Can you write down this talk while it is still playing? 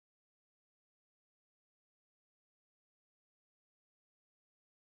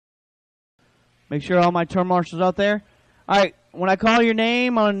Make sure all my turn marshals out there. All right, when I call your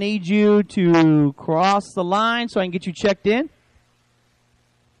name, I'm going to need you to cross the line so I can get you checked in.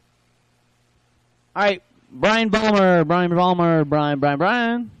 All right, Brian Vollmer,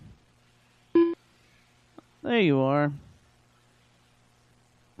 Brian. There you are.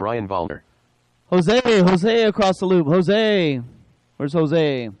 Brian Vollmer. Jose across the loop. Jose. Where's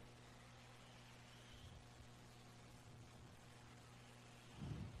Jose?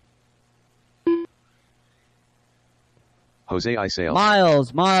 Jose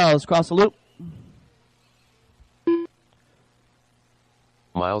Isale. Miles, cross the loop.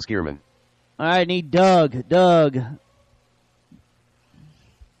 Miles Gearman. All right, need Doug. Doug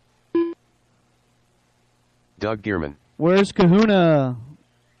Gearman. Where's Kahuna?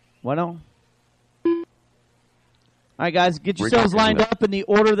 Why don't? All right, guys, get yourselves lined up in the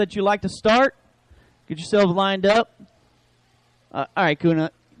order that you like to start. Get yourselves lined up. All right,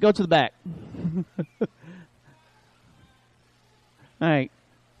 Kahuna, go to the back. All right.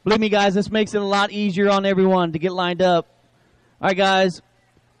 Believe me, guys, this makes it a lot easier on everyone to get lined up. All right, guys.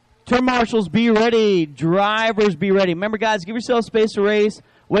 Turn marshals, be ready. Drivers, be ready. Remember, guys, give yourself space to race.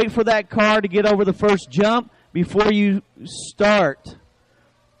 Wait for that car to get over the first jump before you start.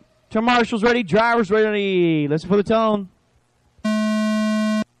 Turn marshals ready. Drivers ready. Listen for the tone.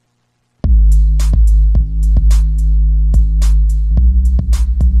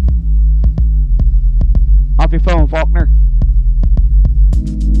 Off your phone, Faulkner.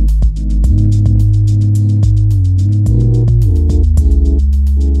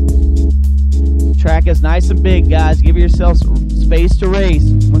 Track is nice and big, guys. Give yourself space to race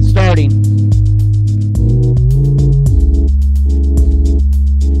when starting.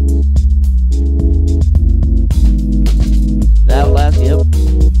 That last, yep.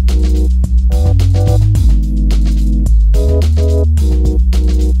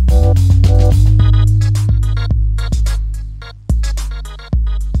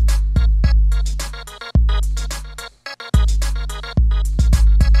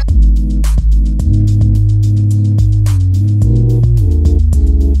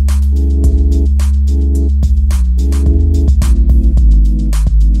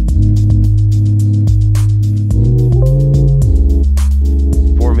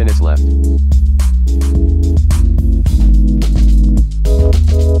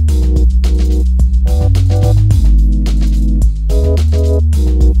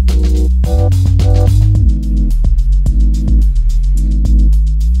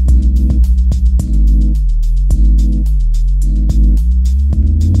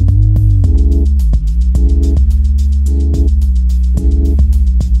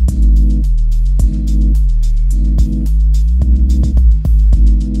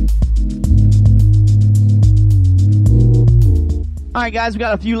 All right, guys, we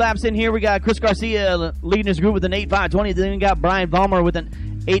got a few laps in here. We got Chris Garcia leading his group with an 8.5.20. Then we got Brian Vollmer with an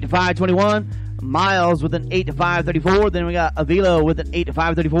 8.5.21. Miles with an 8.5.34. Then we got Avila with an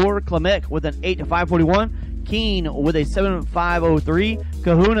 8.5.34. Klemek with an 8.5.41. Keen with a 7.5.03.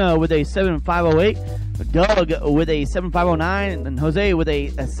 Kahuna with a 7.5.08. Doug with a 7.5.09. And Jose with a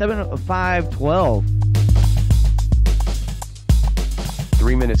 7.5.12.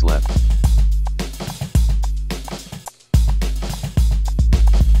 3 minutes left.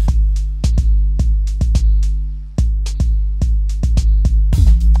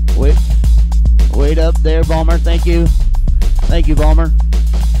 Wait up there, Vollmer. Thank you. Thank you, Vollmer.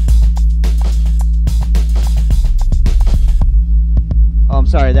 Oh, I'm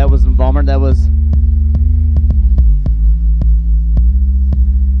sorry. That wasn't Vollmer. That was...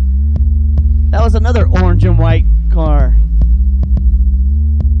 That was another orange and white car.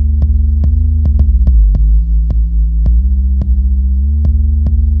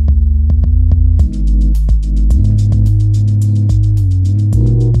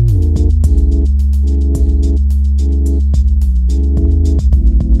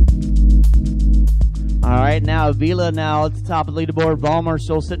 Now Avila now at the top of the leaderboard. Vollmer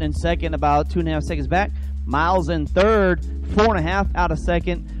still sitting in second, about 2.5 seconds back. Miles in third, 4.5 out of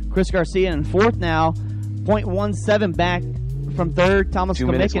second. Chris Garcia in fourth now, 0.17 back from third. Thomas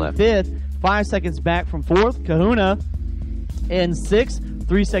Klemek in fifth, 5 seconds back from fourth. Kahuna in sixth,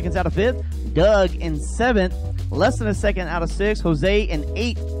 3 seconds out of fifth. Doug in seventh, less than a second out of sixth. Jose in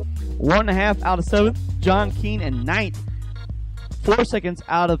eighth, 1.5 out of seventh. John Keen in ninth, 4 seconds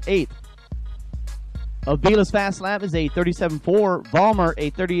out of eighth. Avila's fast lap is a 37.4. Vollmer a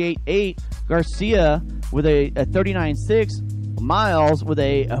 38.8. Garcia with a 39.6. Miles with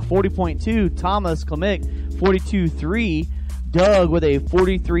a 40.2. Thomas Klemek 42.3. Doug with a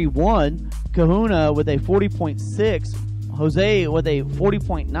 43.1. Kahuna with a 40.6. Jose with a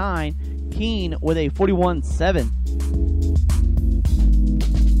 40.9. Keen with a 41.7.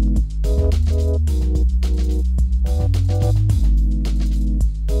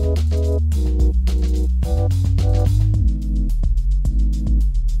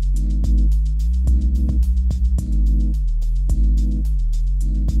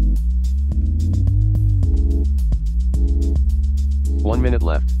 Minute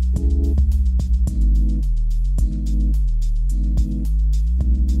left.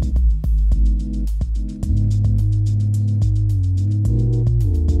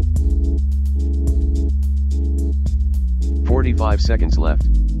 "45 seconds left.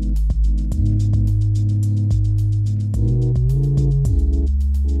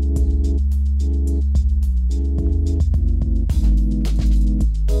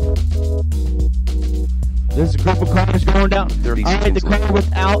 There's a group of cars going down. 30 All right, the car left.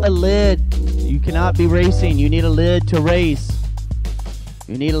 without a lid. You cannot be racing. You need a lid to race.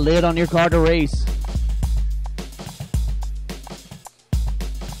 You need a lid on your car to race.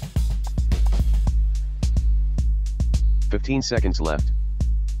 "15 seconds left.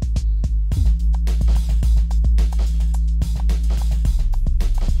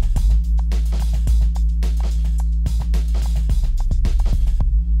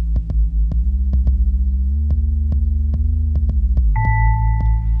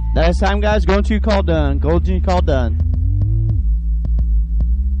 Last time, guys, go until you call done. Go until you call done.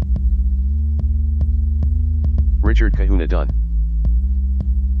 Richard Kahuna done.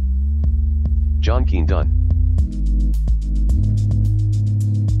 John Keane done.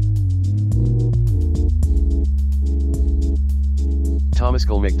 Thomas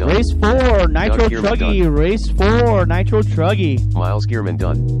Golmick done. Race 4, Nitro Doug Gearman Truggy. done. Race 4, Nitro Truggy. Miles Gearman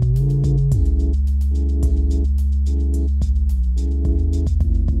done.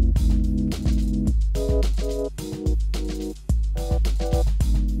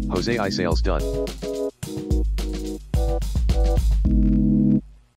 Jose I Sales done.